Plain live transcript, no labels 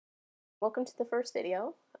Welcome to the first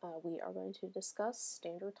video. We are going to discuss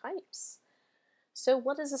standard types. So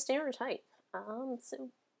what is a standard type?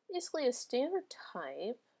 So basically a standard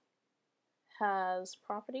type has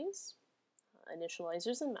properties,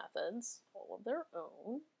 initializers and methods, all of their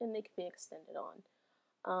own, and they can be extended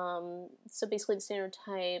on. So basically the standard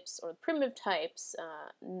types, or the primitive types,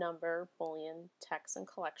 number, boolean, text, and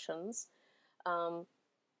collections, are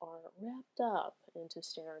wrapped up into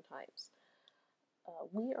standard types.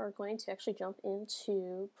 We are going to actually jump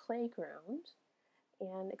into Playground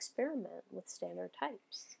and experiment with standard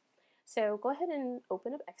types. So go ahead and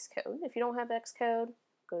open up Xcode. If you don't have Xcode,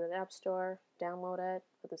 go to the App Store, download it,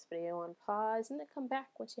 put this video on pause, and then come back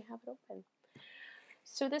once you have it open.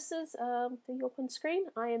 So this is the open screen.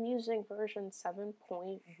 I am using version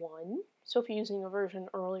 7.1. So if you're using a version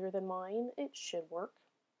earlier than mine, it should work,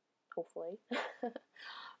 hopefully.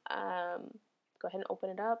 Go ahead and open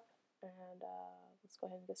it up, and let's go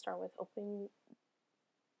ahead and get started with opening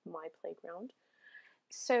my playground.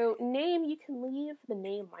 So name, you can leave the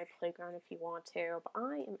name my playground if you want to, but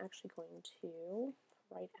I am actually going to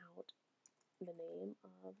write out the name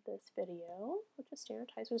of this video, which is standard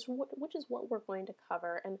types, which is what we're going to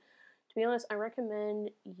cover. And to be honest, I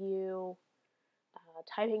recommend you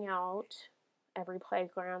typing out every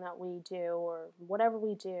playground that we do, or whatever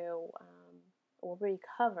we do, or we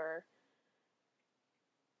cover,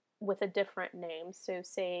 with a different name. So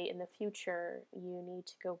say in the future you need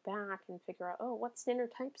to go back and figure out, oh, what's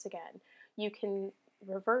standard types again? You can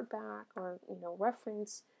revert back, or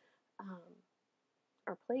reference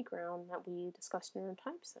our playground that we discussed standard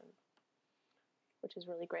types in, which is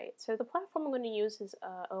really great. So the platform I'm going to use is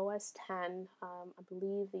OS 10. I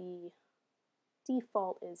believe the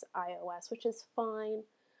default is iOS, which is fine.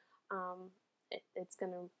 It's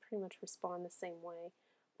going to pretty much respond the same way.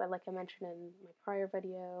 But like I mentioned in my prior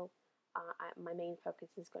video, my main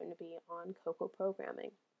focus is going to be on Cocoa programming.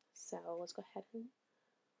 So let's go ahead and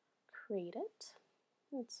create it.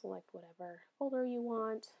 And select whatever folder you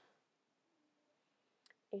want.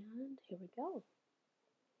 And here we go.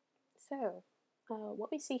 So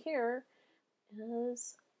what we see here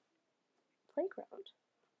is Playground.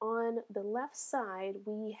 On the left side,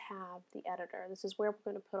 we have the editor. This is where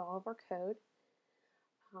we're going to put all of our code.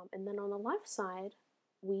 And then on the left side,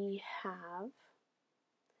 we have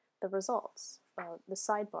the results. The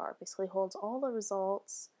sidebar basically holds all the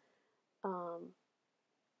results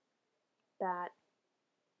that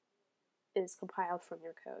is compiled from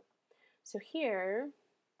your code. So here,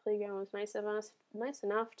 Playground was nice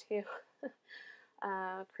enough to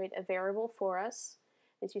create a variable for us.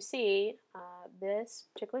 As you see, this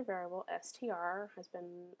particular variable, str, has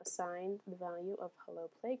been assigned the value of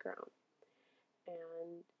hello playground.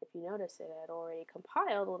 And if you notice, it had already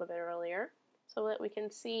compiled a little bit earlier so that we can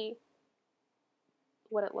see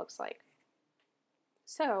what it looks like.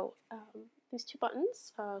 So these two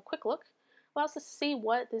buttons, quick look, allows us to see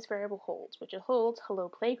what this variable holds, which it holds hello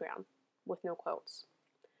playground with no quotes.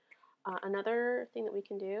 Another thing that we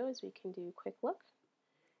can do is we can do quick look,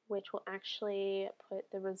 which will actually put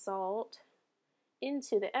the result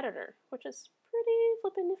into the editor, which is pretty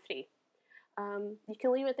flippin' nifty. You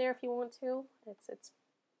can leave it there if you want to. It's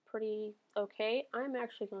pretty okay. I'm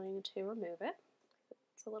actually going to remove it.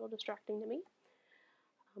 It's a little distracting to me,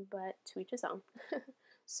 but to each his own.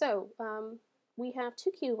 So we have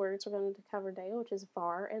two keywords we're going to cover today, which is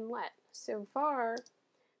var and let. So var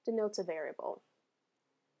denotes a variable.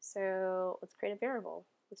 So let's create a variable.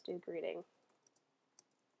 Let's do greeting.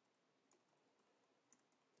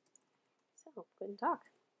 So good and talk.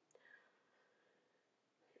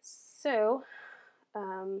 So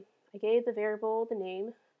I gave the variable the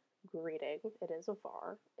name greeting. It is a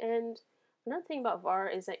var. And another thing about var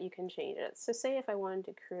is that you can change it. So say if I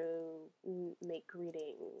wanted to make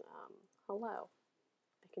greeting hello,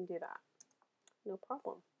 I can do that. No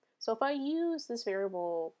problem. So if I use this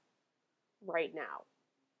variable right now,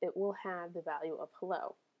 it will have the value of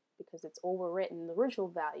hello because it's overwritten the original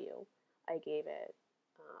value I gave it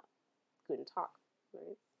good and talk,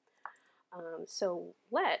 right? So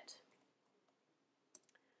let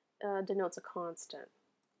denotes a constant.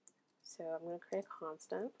 So I'm going to create a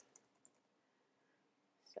constant.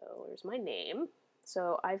 So here's my name.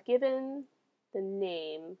 So I've given the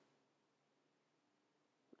name,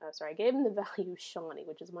 I gave him the value Shawnee,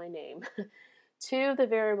 which is my name, to the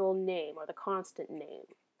variable name, or the constant name.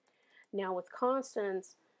 Now with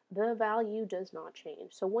constants, the value does not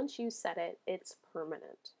change. So once you set it, it's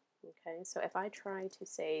permanent. Okay, so if I try to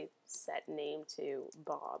say set name to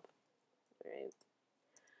Bob, right?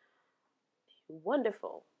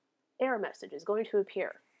 Wonderful error message is going to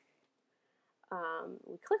appear.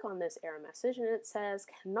 we click on this error message and it says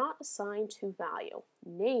cannot assign to value.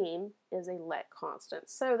 Name is a let constant.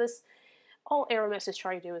 So this all error message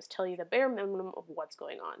trying to do is tell you the bare minimum of what's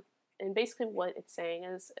going on. And basically what it's saying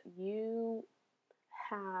is you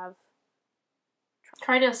have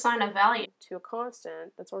tried to assign a value to a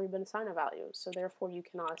constant that's already been assigned a value, so therefore you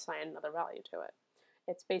cannot assign another value to it.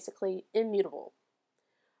 It's basically immutable.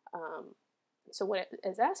 So what it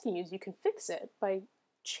is asking you is you can fix it by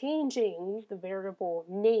changing the variable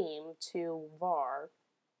name to var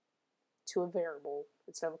to a variable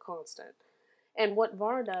instead of a constant. And what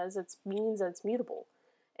var does, it means that it's mutable.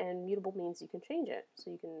 And mutable means you can change it. So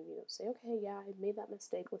you can say, okay, yeah, I made that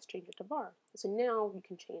mistake, let's change it to var. So now you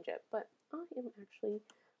can change it, but I didn't want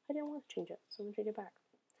to change it, so I'm going to change it back.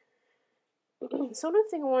 So another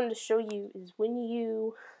thing I wanted to show you is when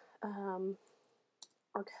you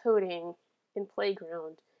are coding in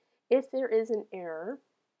Playground, if there is an error,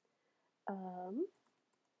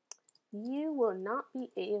 you will not be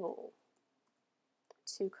able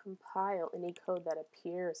to compile any code that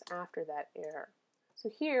appears after that error. So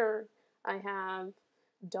here I have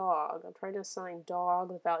dog. I'm trying to assign dog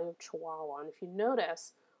the value of Chihuahua. And if you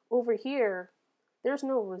notice, over here, there's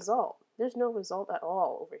no result. There's no result at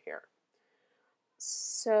all over here.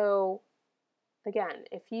 So again,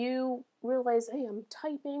 if you realize, hey, I'm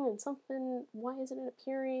typing and something, why isn't it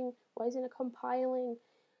appearing? Why isn't it compiling?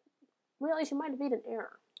 Realize you might have made an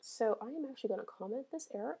error. So I am actually going to comment this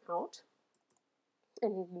error out.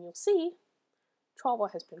 And you'll see Chihuahua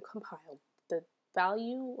has been compiled. The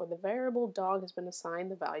value or the variable dog has been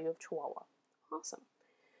assigned the value of Chihuahua. Awesome.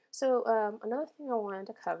 So another thing I wanted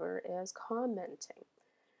to cover is commenting.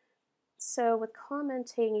 So with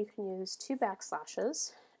commenting, you can use 2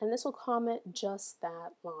 backslashes, and this will comment just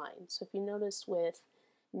that line. So if you notice with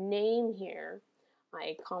name here,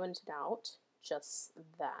 I commented out just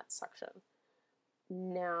that section.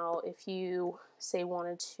 Now, if you, say,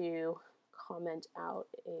 wanted to comment out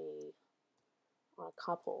a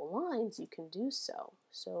couple of lines, you can do so.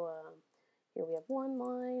 So here we have 1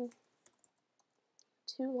 line,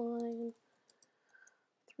 2 line,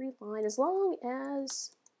 3 line. As long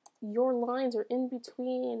as your lines are in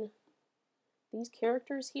between these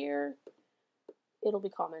characters here, it'll be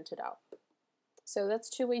commented out. So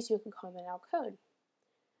that's 2 ways you can comment out code.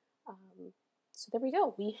 So there we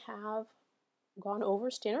go. We have gone over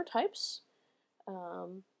standard types,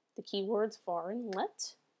 the keywords var and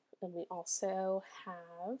let, and we also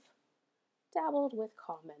have dabbled with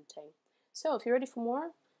commenting. So if you're ready for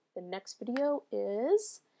more, the next video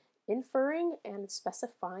is inferring and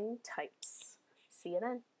specifying types. See you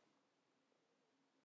then.